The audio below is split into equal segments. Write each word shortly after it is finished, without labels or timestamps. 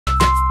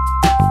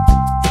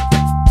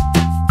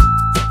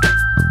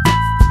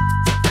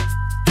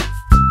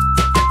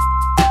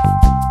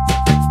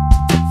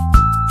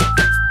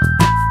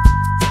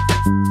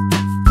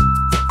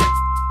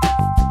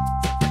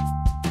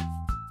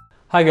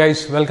Hi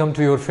guys, welcome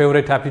to your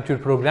favorite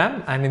aptitude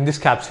program, and in this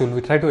capsule we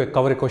try to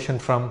cover a question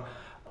from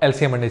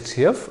LCM and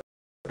HCF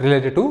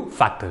related to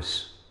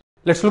factors.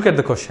 Let's look at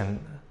the question.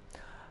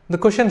 The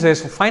question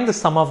says find the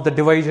sum of the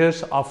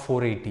divisors of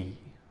 480,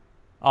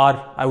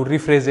 or I would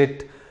rephrase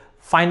it,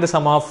 find the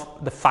sum of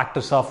the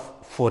factors of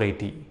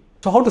 480.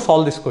 So how to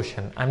solve this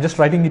question? I'm just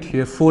writing it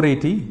here,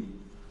 480.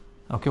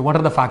 Okay, what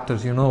are the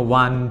factors?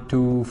 1,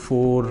 2,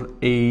 4,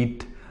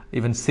 8,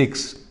 even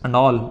 6 and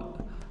all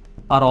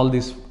are all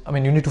these. I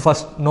mean, you need to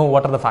first know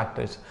what are the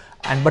factors,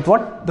 but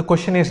what the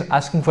question is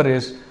asking for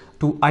is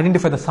to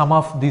identify the sum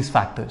of these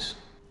factors.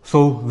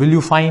 So will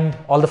you find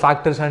all the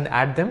factors and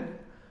add them,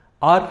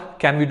 or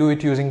can we do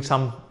it using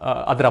some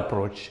other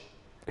approach?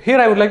 Here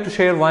I would like to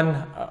share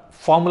one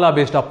formula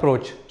based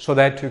approach so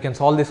that you can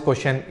solve this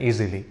question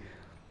easily,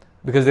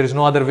 because there is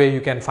no other way you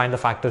can find the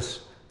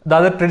factors. The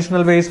other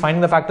traditional way is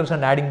finding the factors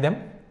and adding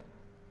them,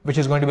 which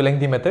is going to be a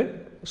lengthy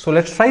method. So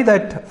let's try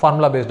that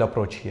formula based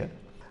approach here.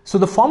 So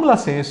the formula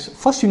says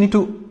first you need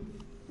to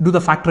do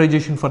the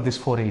factorization for this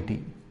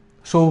 480.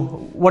 So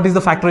what is the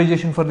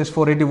factorization for this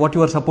 480? What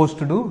you are supposed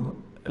to do?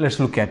 Let's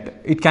look at.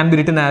 It can be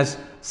written as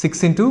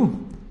 6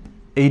 into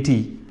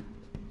 80.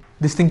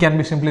 This thing can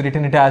be simply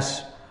written it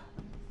as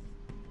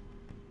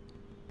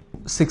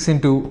 6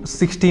 into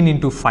 16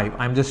 into 5.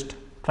 I'm just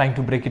trying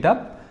to break it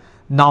up.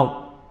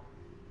 Now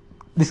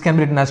this can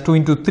be written as 2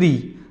 into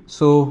 3.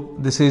 So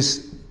this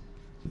is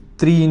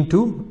 3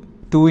 into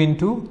 2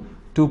 into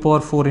 2 power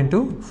 4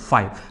 into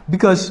 5,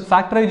 because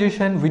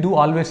factorization we do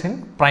always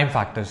in prime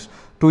factors.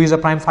 2 is a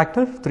prime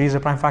factor, 3 is a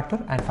prime factor,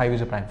 and 5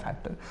 is a prime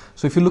factor.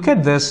 So if you look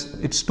at this,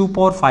 it's 2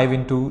 power 5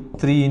 into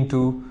 3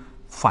 into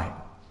 5.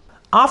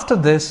 After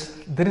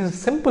this, there is a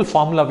simple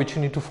formula which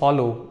you need to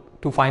follow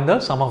to find the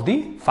sum of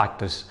the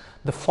factors.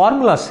 The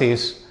formula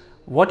says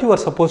what you are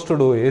supposed to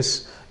do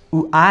is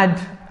you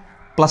add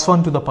plus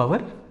 1 to the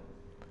power.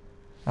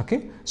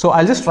 Okay, so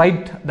I'll just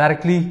write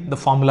directly the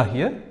formula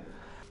here.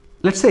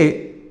 Let's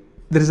say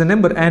there is a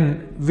number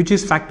n which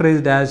is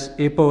factorized as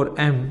a power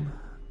m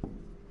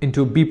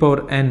into b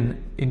power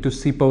n into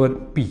c power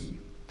p.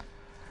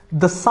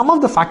 The sum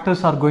of the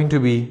factors are going to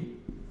be,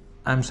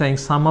 I'm saying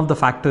sum of the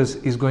factors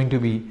is going to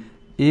be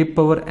a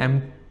power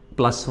m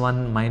plus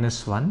 1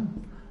 minus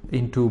 1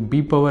 into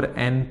b power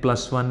n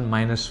plus 1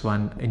 minus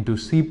 1 into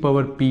c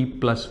power p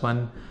plus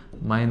 1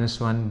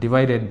 minus 1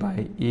 divided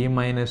by a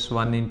minus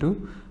 1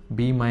 into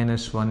b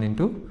minus 1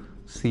 into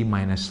c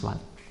minus 1.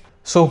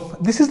 So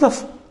this is the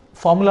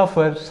formula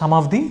for sum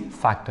of the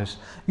factors.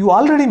 You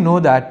already know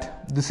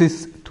that this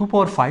is 2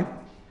 power 5,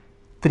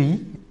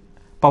 3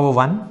 power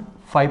 1,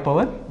 5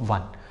 power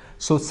 1.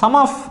 So sum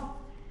of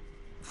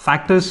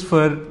factors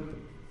for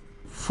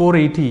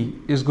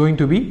 480 is going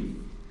to be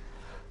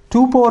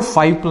 2 power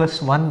 5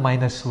 plus 1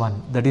 minus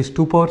 1, that is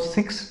 2 power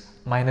 6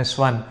 minus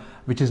 1,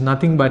 which is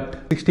nothing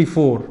but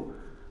 64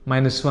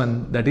 minus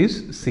 1, that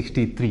is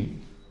 63.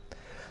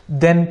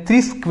 Then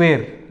 3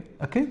 square,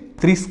 okay,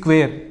 3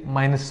 square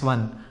minus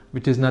 1,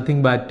 which is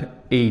nothing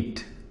but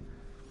 8.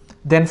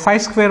 Then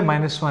 5 square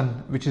minus 1,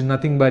 which is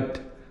nothing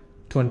but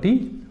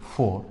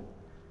 24.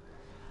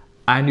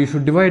 And you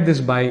should divide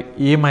this by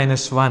a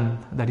minus 1,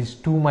 that is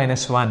 2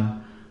 minus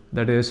 1,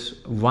 that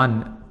is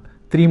 1,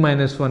 3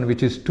 minus 1,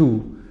 which is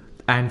 2,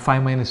 and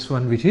 5 minus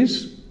 1, which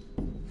is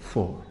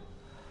 4.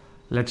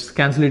 Let's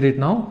cancel it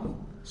now.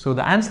 So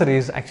the answer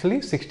is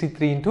actually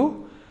 63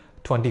 into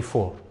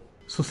 24.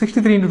 So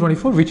 63 into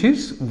 24, which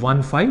is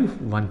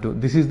 1512.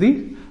 This is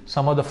the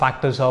sum of the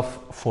factors of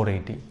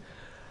 480.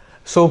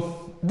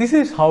 So this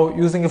is how,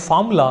 using a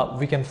formula,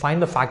 we can find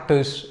the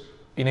factors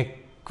in a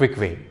quick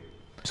way.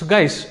 So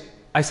guys,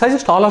 I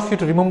suggest all of you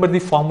to remember the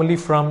formulae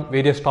from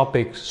various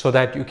topics so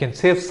that you can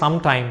save some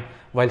time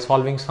while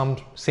solving some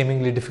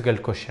seemingly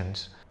difficult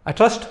questions. I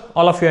trust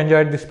all of you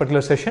enjoyed this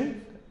particular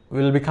session.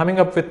 We will be coming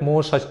up with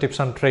more such tips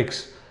and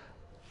tricks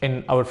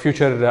in our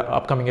future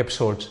upcoming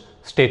episodes.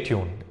 Stay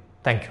tuned.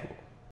 Thank you.